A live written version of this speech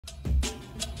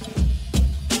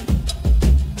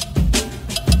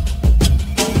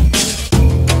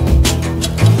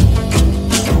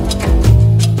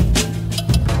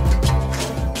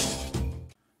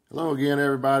Hello again,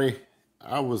 everybody.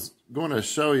 I was going to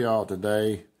show y'all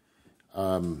today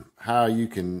how you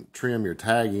can trim your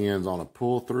tag ends on a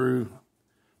pull through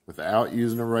without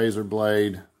using a razor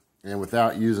blade and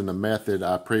without using the method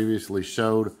I previously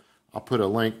showed. I'll put a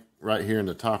link right here in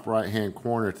the top right hand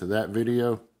corner to that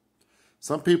video.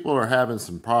 Some people are having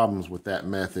some problems with that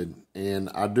method, and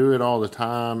I do it all the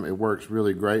time. It works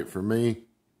really great for me.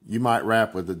 You might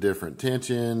wrap with a different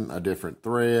tension, a different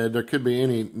thread. There could be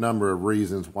any number of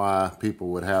reasons why people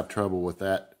would have trouble with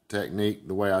that technique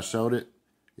the way I showed it.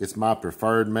 It's my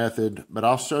preferred method, but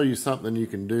I'll show you something you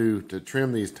can do to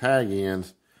trim these tag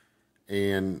ends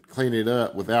and clean it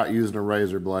up without using a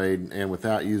razor blade and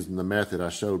without using the method I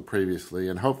showed previously.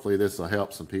 And hopefully this will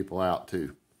help some people out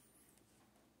too.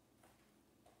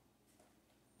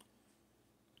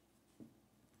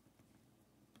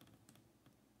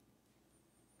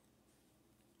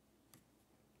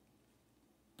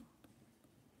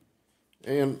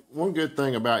 And one good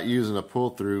thing about using a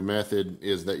pull-through method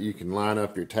is that you can line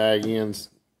up your tag ends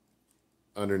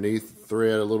underneath the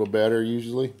thread a little better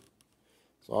usually.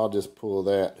 So I'll just pull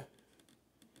that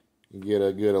and get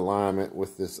a good alignment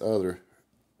with this other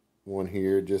one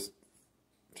here just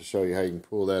to show you how you can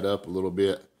pull that up a little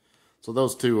bit. So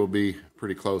those two will be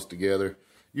pretty close together.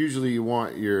 Usually you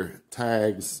want your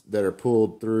tags that are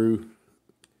pulled through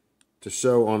to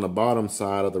show on the bottom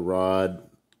side of the rod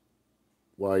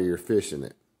while you're fishing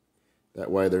it.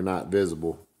 That way they're not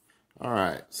visible.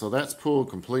 Alright, so that's pulled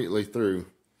completely through.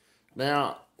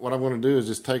 Now what I'm going to do is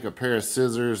just take a pair of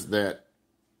scissors that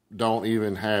don't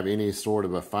even have any sort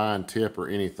of a fine tip or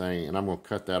anything, and I'm going to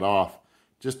cut that off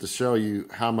just to show you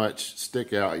how much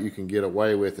stick out you can get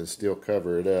away with and still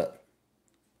cover it up.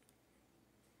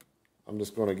 I'm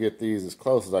just going to get these as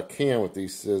close as I can with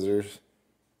these scissors.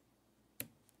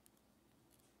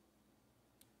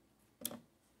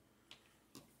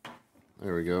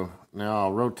 There we go. Now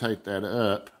I'll rotate that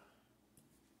up.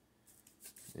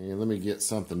 And let me get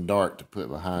something dark to put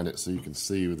behind it so you can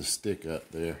see with the stick up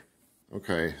there.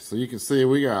 Okay, so you can see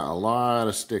we got a lot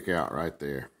of stick out right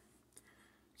there.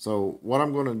 So what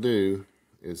I'm going to do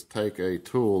is take a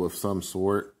tool of some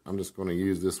sort. I'm just going to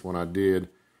use this one I did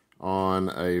on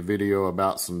a video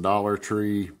about some Dollar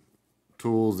Tree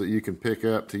tools that you can pick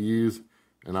up to use.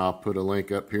 And I'll put a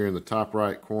link up here in the top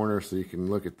right corner so you can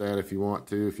look at that if you want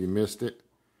to, if you missed it.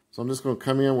 So I'm just going to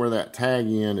come in where that tag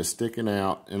end is sticking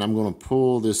out, and I'm going to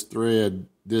pull this thread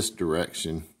this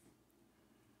direction,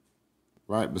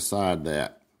 right beside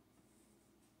that,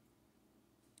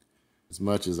 as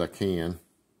much as I can.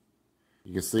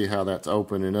 You can see how that's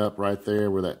opening up right there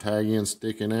where that tag end's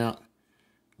sticking out.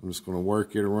 I'm just going to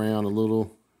work it around a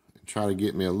little and try to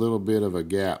get me a little bit of a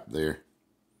gap there.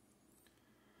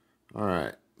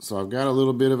 Alright, so I've got a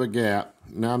little bit of a gap.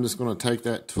 Now I'm just going to take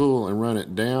that tool and run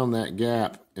it down that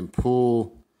gap and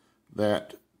pull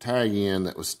that tag end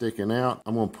that was sticking out.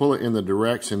 I'm going to pull it in the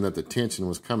direction that the tension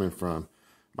was coming from.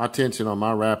 My tension on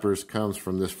my wrappers comes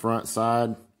from this front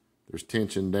side. There's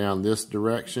tension down this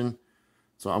direction.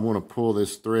 So I'm going to pull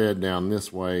this thread down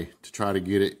this way to try to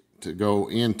get it to go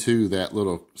into that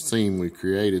little seam we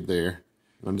created there.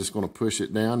 I'm just going to push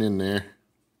it down in there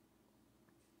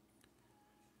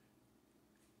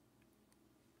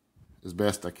as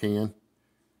best I can.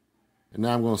 And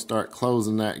now I'm going to start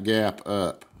closing that gap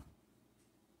up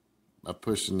by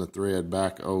pushing the thread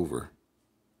back over.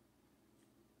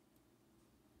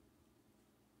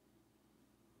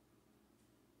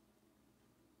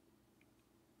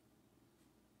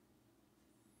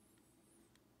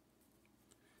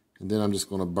 And then I'm just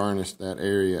going to burnish that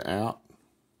area out.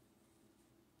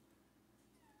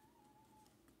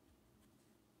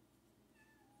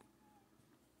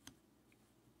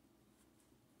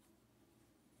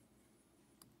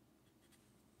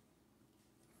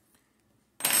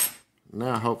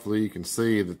 Now hopefully you can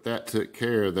see that that took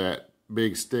care of that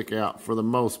big stick out for the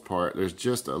most part. There's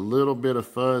just a little bit of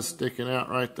fuzz sticking out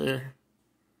right there.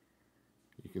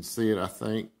 You can see it, I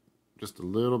think, just a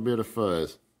little bit of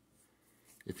fuzz.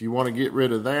 If you want to get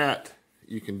rid of that,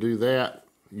 you can do that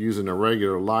using a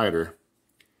regular lighter.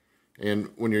 And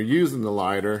when you're using the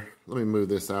lighter, let me move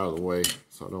this out of the way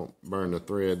so I don't burn the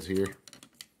threads here.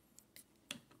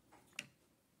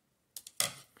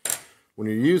 When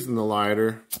you're using the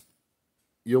lighter,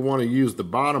 you'll want to use the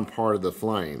bottom part of the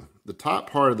flame. The top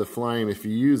part of the flame, if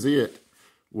you use it,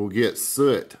 will get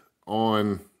soot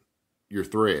on your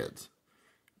threads.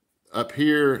 Up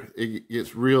here, it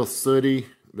gets real sooty.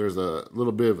 There's a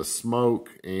little bit of a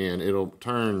smoke, and it'll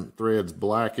turn threads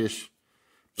blackish.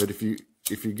 But if you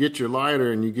get your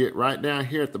lighter and you get right down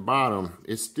here at the bottom,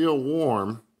 it's still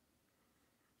warm,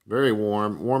 very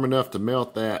warm, warm enough to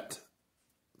melt that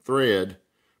thread,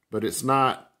 but it's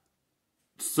not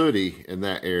sooty in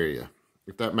that area,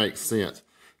 if that makes sense.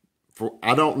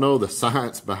 I don't know the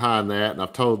science behind that, and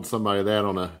I've told somebody that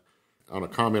on a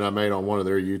comment I made on one of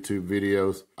their YouTube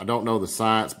videos. I don't know the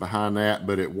science behind that,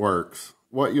 but it works.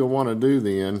 What you'll want to do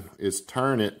then is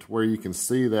turn it to where you can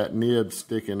see that nib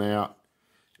sticking out,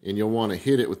 and you'll want to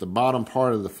hit it with the bottom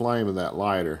part of the flame of that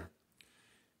lighter.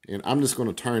 And I'm just going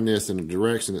to turn this in a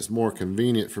direction that's more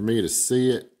convenient for me to see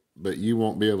it, but you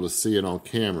won't be able to see it on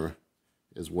camera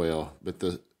as well. But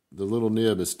the little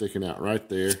nib is sticking out right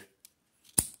there.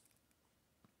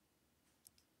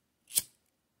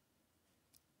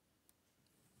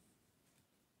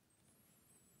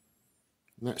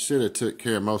 And that should have took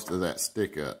care of most of that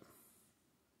stick up.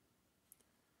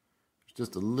 There's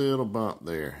just a little bump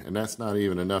there, and that's not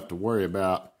even enough to worry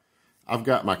about. I've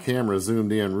got my camera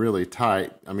zoomed in really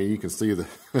tight. I mean, you can see the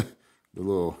the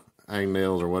little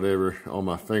hangnails or whatever on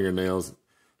my fingernails.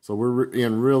 So we're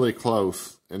in really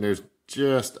close, and there's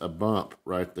just a bump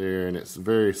right there, and it's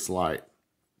very slight.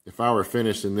 If I were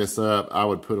finishing this up, I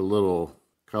would put a little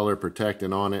color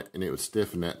protectant on it, and it would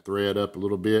stiffen that thread up a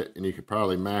little bit, and you could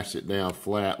probably mash it down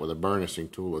flat with a burnishing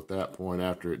tool at that point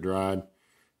after it dried,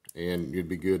 and you'd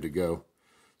be good to go.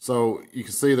 So you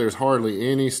can see there's hardly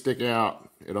any stick out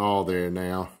at all there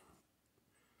now.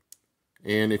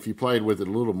 And if you played with it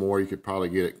a little more, you could probably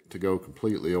get it to go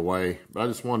completely away. But I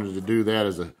just wanted to do that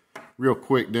as a real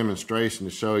quick demonstration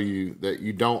to show you that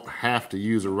you don't have to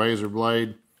use a razor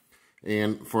blade.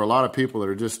 And for a lot of people that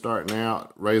are just starting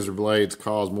out, razor blades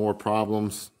cause more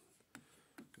problems,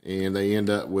 and they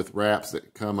end up with wraps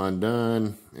that come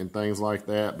undone and things like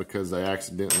that because they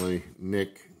accidentally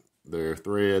nick their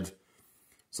threads.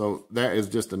 So that is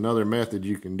just another method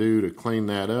you can do to clean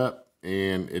that up,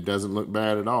 and it doesn't look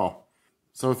bad at all.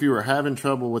 So if you were having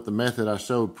trouble with the method I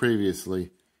showed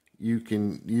previously, you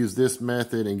can use this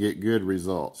method and get good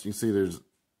results. You see there's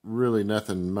really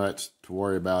nothing much to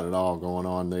worry about at all going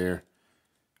on there.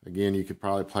 Again, you could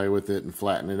probably play with it and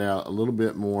flatten it out a little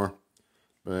bit more,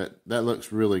 but that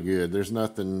looks really good. There's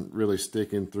nothing really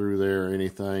sticking through there or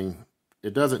anything.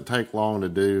 It doesn't take long to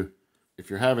do. If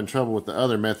you're having trouble with the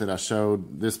other method I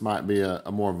showed, this might be a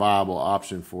more viable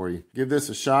option for you. Give this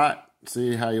a shot,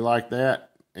 see how you like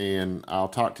that, and I'll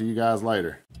talk to you guys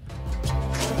later.